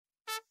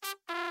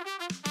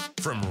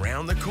from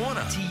round the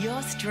corner to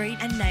your street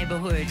and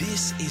neighbourhood.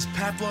 This is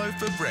Pablo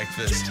for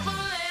breakfast.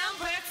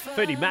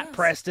 Foodie Matt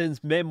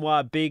Preston's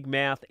memoir, Big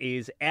Mouth,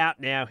 is out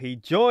now. He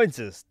joins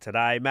us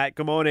today. Matt,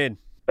 good morning.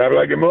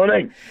 Pablo, good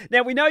morning.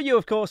 Now, we know you,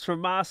 of course,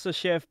 from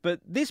MasterChef, but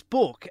this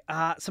book,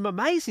 some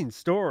amazing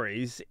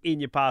stories in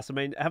your past. I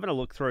mean, having a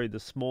look through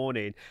this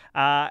morning,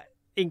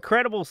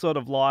 incredible sort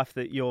of life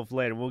that you've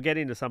led, and we'll get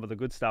into some of the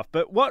good stuff.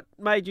 But what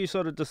made you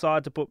sort of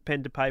decide to put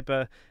pen to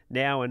paper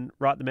now and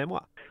write the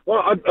memoir?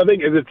 Well, I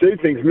think there's two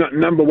things.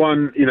 Number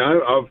one,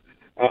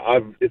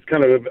 it's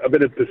kind of a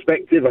bit of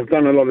perspective. I've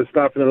done a lot of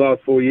stuff in the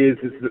last 4 years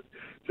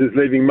since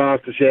leaving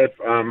MasterChef.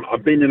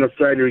 I've been in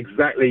Australia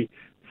exactly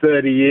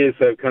 30 years,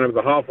 so kind of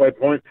the halfway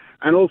point.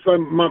 And also,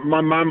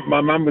 my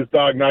mum was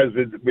diagnosed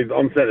with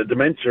onset of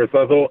dementia,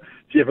 so I thought,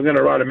 gee, if I'm going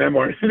to write a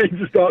memoir, I need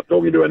to start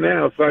talking to her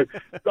now. So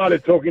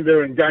started talking to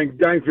her and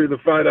going through the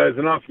photos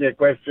and asking her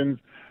questions.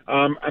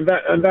 And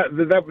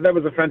that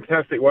was a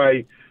fantastic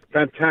way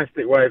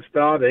of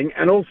starting.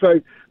 And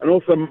also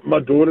my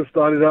daughter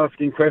started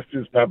asking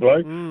questions, Pablo,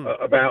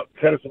 about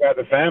tell us about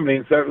the family.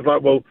 And so it was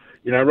like, well,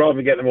 rather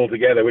than get them all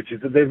together, which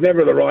is that there's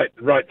never the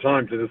right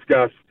time to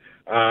discuss.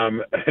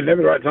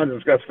 Never the right time to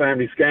discuss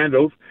family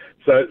scandals.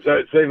 So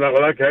it seemed like,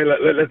 well, okay,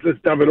 let's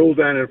dump it all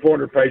down in a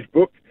 400-page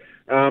book,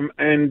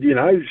 and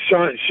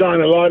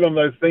shine a light on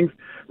those things.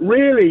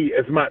 Really,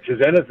 as much as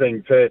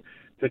anything, to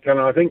kind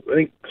of, I think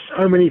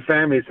so many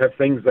families have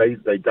things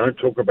they don't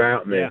talk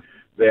about, and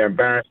they're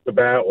embarrassed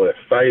about, or their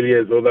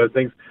failures, all those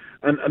things.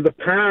 And the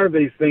power of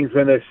these things,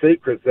 when they're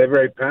secrets, they're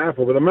very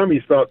powerful. But the moment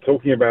you start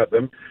talking about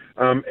them,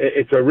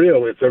 it's a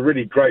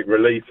really great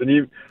release.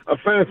 And I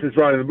found since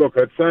writing the book,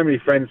 I had so many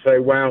friends say,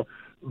 wow,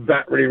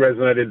 that really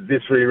resonated,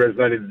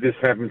 this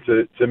happened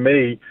to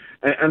me.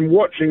 And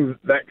watching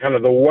that kind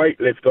of the weight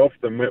lift off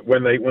them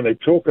when they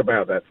talk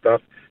about that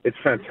stuff, it's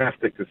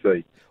fantastic to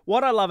see.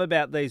 What I love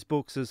about these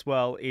books as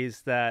well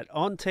is that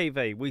on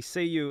TV, we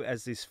see you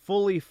as this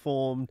fully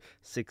formed,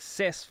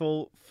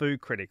 successful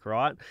food critic,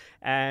 right?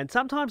 And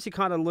sometimes you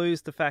kind of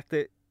lose the fact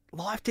that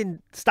life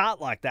didn't start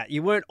like that.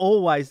 You weren't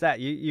always that.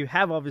 You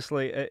have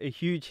obviously a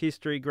huge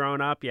history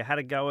growing up. You had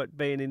a go at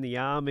being in the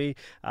army.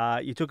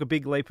 You took a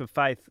big leap of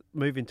faith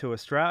moving to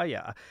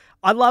Australia.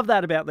 I love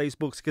that about these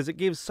books because it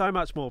gives so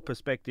much more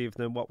perspective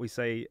than what we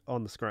see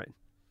on the screen.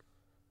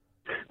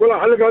 Well,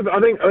 I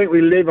think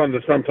we live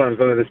sometimes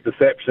under this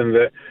perception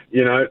that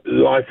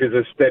life is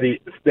a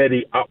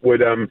steady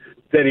upward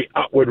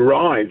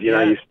rise.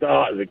 You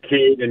start as a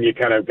kid and you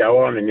kind of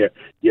go on and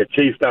you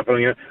achieve stuff,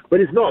 but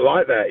it's not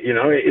like that.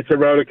 It's a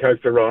roller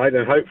coaster ride,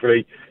 and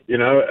hopefully,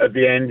 at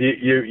the end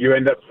you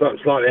end up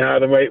slightly higher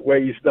than where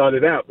you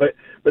started out. But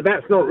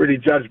that's not really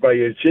judged by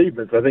your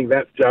achievements. I think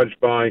that's judged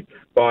by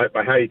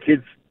how your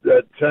kids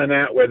turn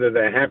out, whether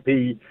they're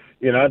happy.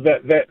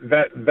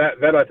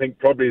 That I think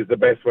probably is the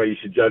best way you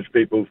should judge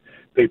people's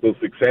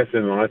success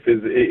in life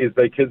is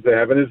the kids they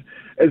have. And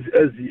as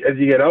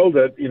you get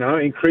older,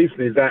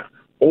 increasingly that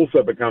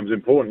also becomes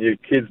important. Your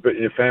kids, but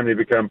your family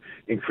become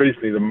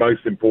increasingly the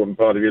most important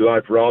part of your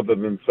life, rather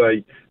than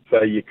say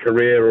your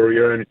career or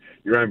your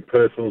own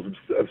personal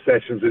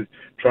obsessions with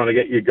trying to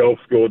get your golf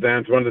score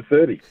down to under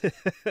 30.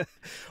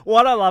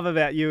 What I love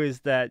about you is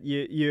that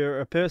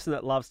you're a person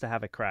that loves to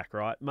have a crack,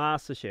 right?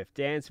 MasterChef,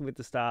 Dancing with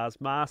the Stars,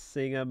 Masked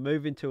Singer,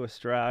 moving to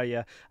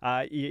Australia.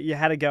 You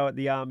had a go at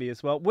the army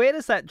as well. Where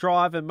does that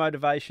drive and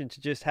motivation to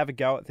just have a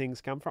go at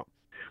things come from?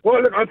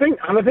 Well, look, I think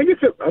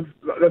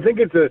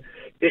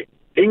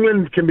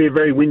England can be a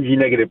very whingy,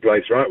 negative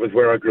place, right? Was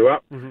where I grew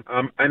up.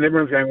 Mm-hmm. And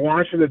everyone's going,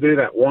 why should I do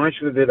that? Why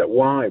should I do that?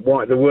 Why?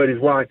 The word is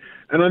why.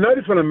 And I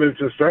noticed when I moved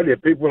to Australia,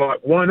 people were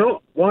like, why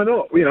not? Why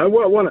not?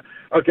 Why not?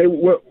 Okay,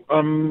 we're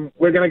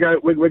going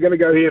to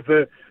go here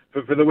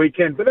for the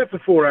weekend, but that's a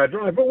 4-hour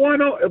drive. But why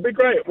not? It'll be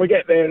great. We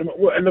get there, and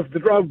the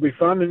drive will be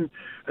fun.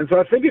 And so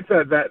I think it's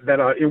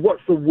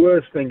what's the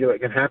worst thing that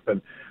can happen?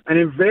 And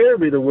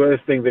invariably, the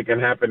worst thing that can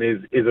happen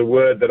is a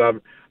word that I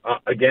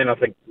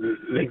think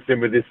links in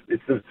with this.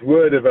 It's this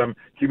word of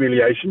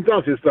humiliation.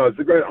 Dancing with the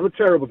Stars. I'm a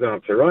terrible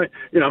dancer, right?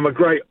 I'm a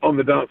great on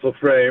the dance floor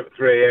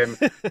 3 a.m.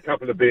 a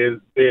couple of beers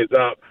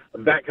up,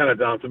 that kind of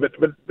dancer. But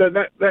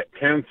that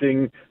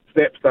counting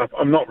step stuff,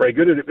 I'm not very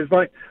good at it. It's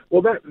like,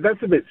 well,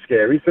 that's a bit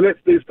scary, so let's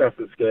do stuff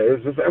that's scary.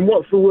 And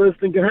what's the worst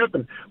thing can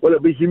happen? Well,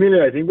 it'll be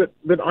humiliating, but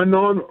I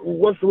know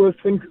what's the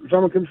worst thing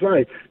someone can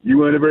say? You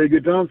weren't a very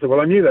good dancer.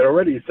 Well, I knew that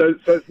already. So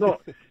it's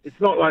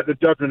not like the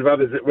judgment of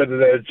others, whether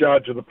they're a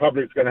judge or the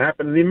public's going to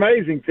happen. And the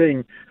amazing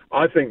thing,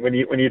 I think, when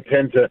you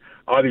tend to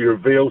either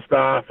reveal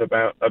stuff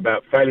about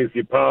failures of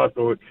your past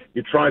or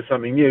you try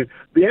something new,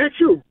 the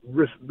actual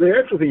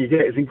thing you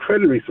get is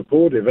incredibly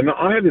supportive. And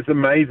I had this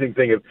amazing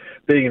thing of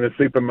being in a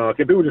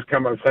supermarket. People just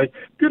come up and say,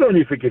 "Good on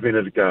you for giving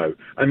it a go,"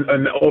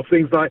 and or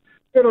things like,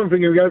 "Good on you for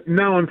giving it a go.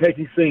 Now I'm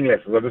taking singing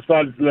lessons. I've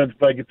decided to learn to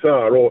play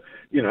guitar," or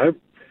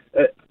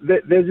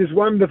there's this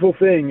wonderful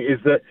thing is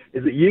that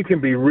you can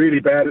be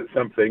really bad at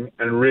something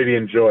and really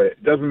enjoy it.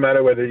 It doesn't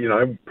matter whether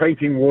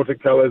painting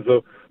watercolors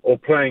or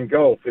playing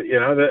golf.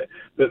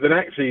 That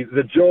actually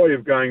the joy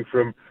of going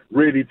from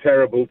really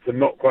terrible to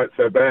not quite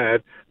so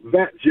bad,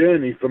 that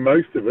journey for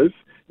most of us,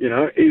 you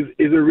know, is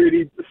a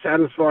really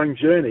satisfying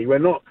journey. We're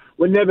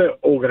never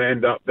all going to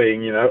end up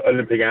being, you know,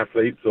 Olympic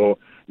athletes or,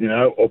 you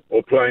know,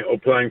 or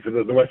playing for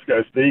the West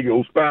Coast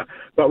Eagles, but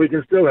we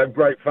can still have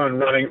great fun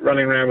running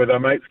around with our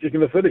mates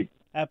kicking the footy.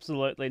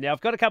 Absolutely. Now, I've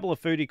got a couple of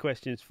foodie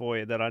questions for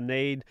you that I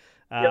need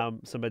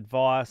some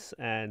advice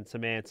and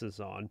some answers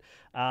on.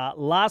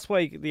 Last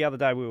week, the other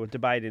day, we were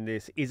debating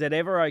this. Is it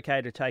ever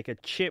okay to take a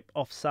chip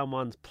off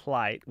someone's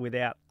plate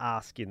without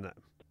asking them?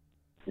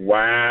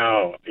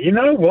 Wow. You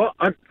know what?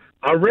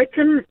 I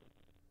reckon...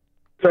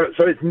 So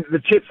it's,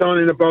 the chips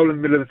aren't in a bowl in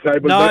the middle of the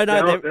table? No,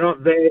 they're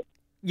not there.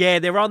 Yeah,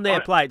 they're on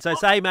their plate. So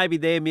say maybe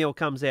their meal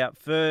comes out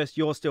first,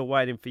 you're still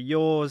waiting for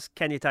yours.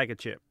 Can you take a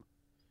chip?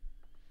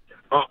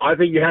 I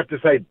think you have to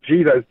say,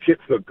 gee, those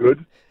chips look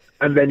good,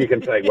 and then you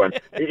can take one.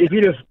 If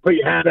you just put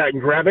your hand out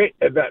and grab it,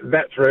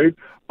 that's rude.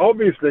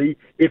 Obviously,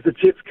 if the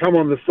chips come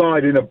on the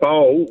side in a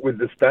bowl with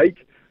the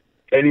steak,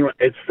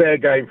 it's fair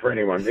game for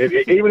anyone.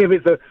 Even if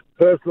it's a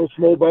personal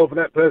small bowl for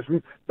that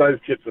person, those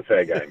chips are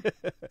fair game.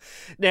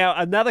 Now,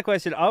 another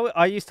question.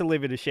 I used to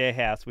live in a share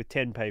house with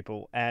 10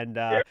 people, and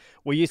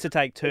we used to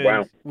take turns.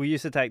 Wow. We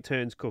used to take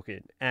turns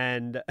cooking,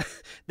 and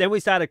then we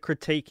started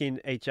critiquing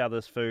each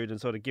other's food and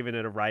sort of giving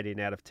it a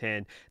rating out of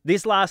 10.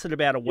 This lasted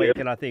about a week,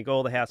 and I think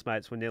all the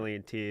housemates were nearly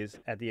in tears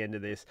at the end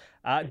of this.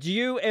 Do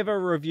you ever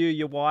review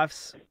your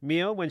wife's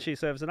meal when she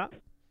serves it up?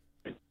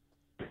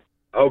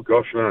 Oh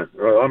gosh, no!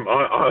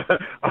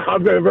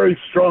 I've got a very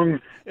strong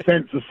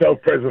sense of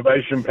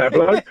self-preservation,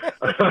 Pablo,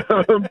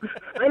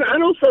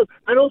 and also,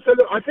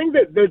 look, I think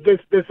that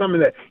there's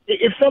something there.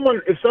 If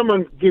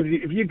someone gives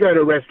you, if you go to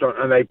a restaurant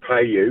and they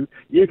pay you,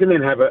 you can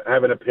then have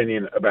an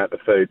opinion about the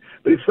food.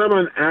 But if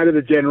someone, out of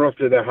the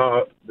generosity of their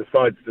heart,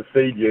 decides to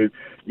feed you,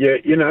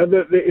 you know,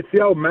 it's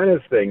the old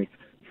manners thing.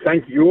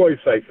 Thank you. You always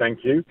say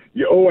thank you.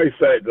 You always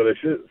say it's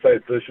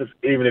delicious,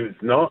 even if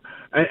it's not.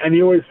 And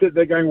you always sit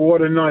there going, well,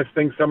 what a nice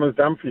thing someone's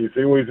done for you. So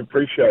you always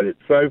appreciate it.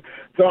 So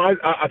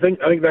I think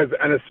that's,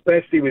 and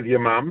especially with your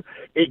mum,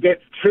 it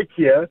gets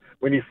trickier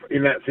when you're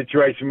in that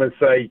situation when,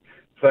 say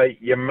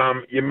your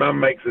mum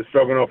makes a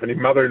stroganoff and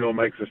your mother-in-law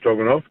makes a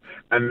stroganoff,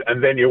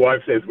 and then your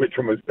wife says which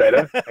one was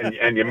better,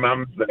 and your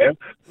mum's there.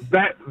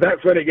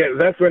 That's when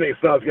it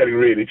starts getting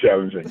really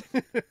challenging.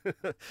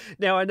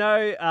 Now, I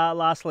know.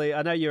 Lastly,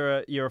 I know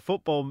you're a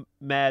football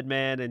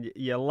madman and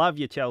you love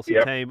your Chelsea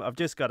team. I've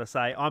just got to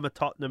say, I'm a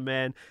Tottenham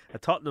man, a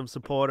Tottenham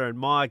supporter, and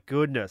my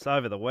goodness,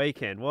 over the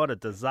weekend, what a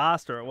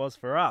disaster it was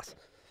for us.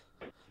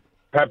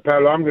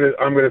 Paolo, I'm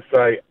gonna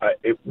say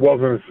it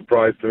wasn't a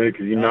surprise to me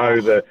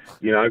because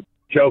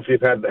Chelsea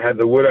have had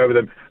the wood over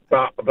them,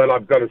 but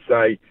I've got to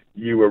say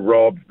you were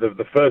robbed.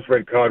 The first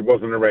red card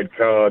wasn't a red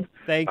card.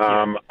 Thank you.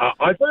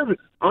 I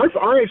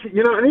actually,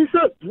 and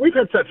we've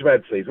had such a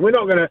bad season. We're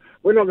not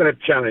gonna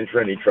challenge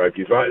for any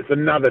trophies, right? It's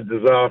another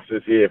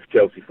disastrous year for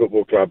Chelsea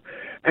Football Club,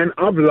 and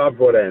I've loved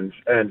what Ange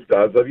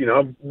does.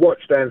 I've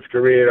watched Ange's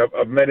career.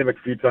 I've met him a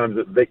few times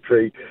at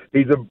Victory.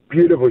 He's a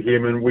beautiful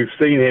human. We've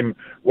seen him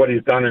what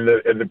he's done in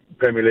the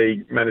Premier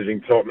League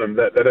managing Tottenham.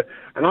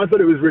 And I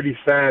thought it was really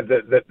sad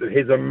that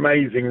his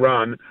amazing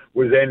run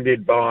was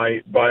ended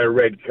by a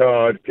red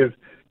card because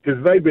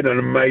they've been an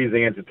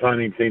amazing,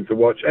 entertaining team to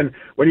watch. And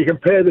when you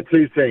compare the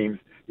two teams,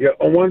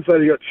 on one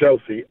side you've got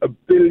Chelsea, £1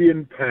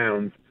 billion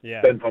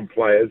spent on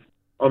players.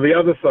 On the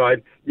other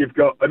side, you've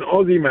got an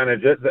Aussie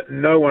manager that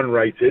no one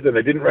rated, and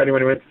they didn't rate him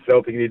when he went to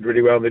Celtic, he did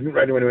really well, and they didn't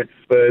rate him when he went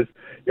to Spurs.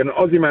 You've got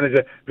an Aussie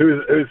manager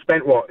who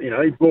spent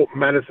he bought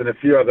Maddison, a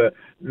few other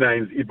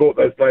names. He bought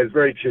those players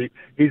very cheap.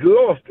 He's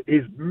lost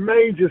his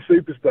major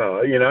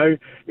superstar,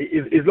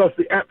 he's lost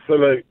the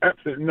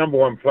absolute number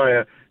one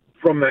player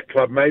from that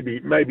club,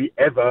 maybe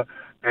ever,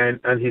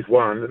 and he's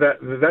won.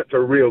 That's a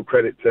real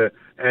credit to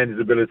Andy's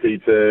ability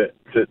to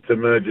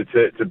merge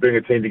it, to bring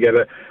a team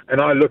together. And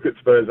I look at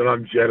Spurs and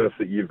I'm jealous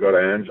that you've got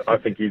Ange. I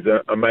think he's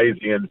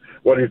amazing, and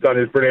what he's done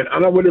is brilliant.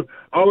 And I would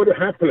have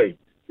happily,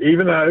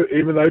 even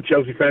though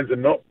Chelsea fans are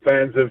not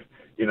fans of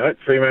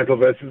Fremantle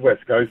versus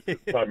West Coast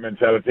type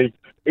mentality,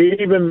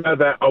 even though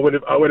that I would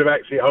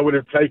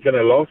have taken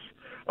a loss.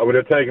 I would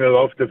have taken a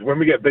loss because when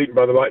we get beaten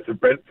by the likes of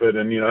Brentford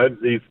and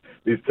these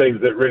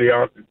teams that really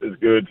aren't as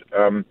good.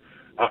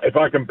 If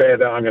I can bear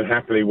that, I'm going to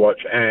happily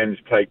watch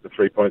Ange take the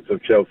 3 points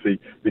of Chelsea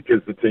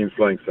because the team's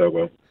playing so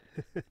well.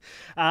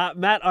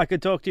 Matt, I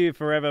could talk to you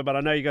forever, but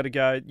I know you got to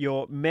go.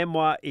 Your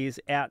memoir is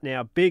out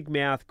now, Big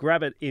Mouth.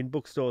 Grab it in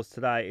bookstores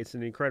today. It's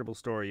an incredible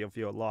story of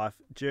your life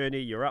journey,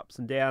 your ups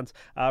and downs.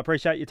 I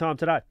appreciate your time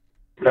today.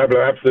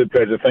 Pablo, absolute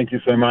pleasure. Thank you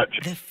so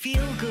much. The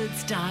feel-good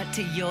start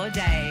to your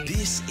day.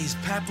 This is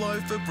Pablo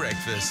for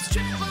breakfast. It's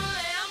Triple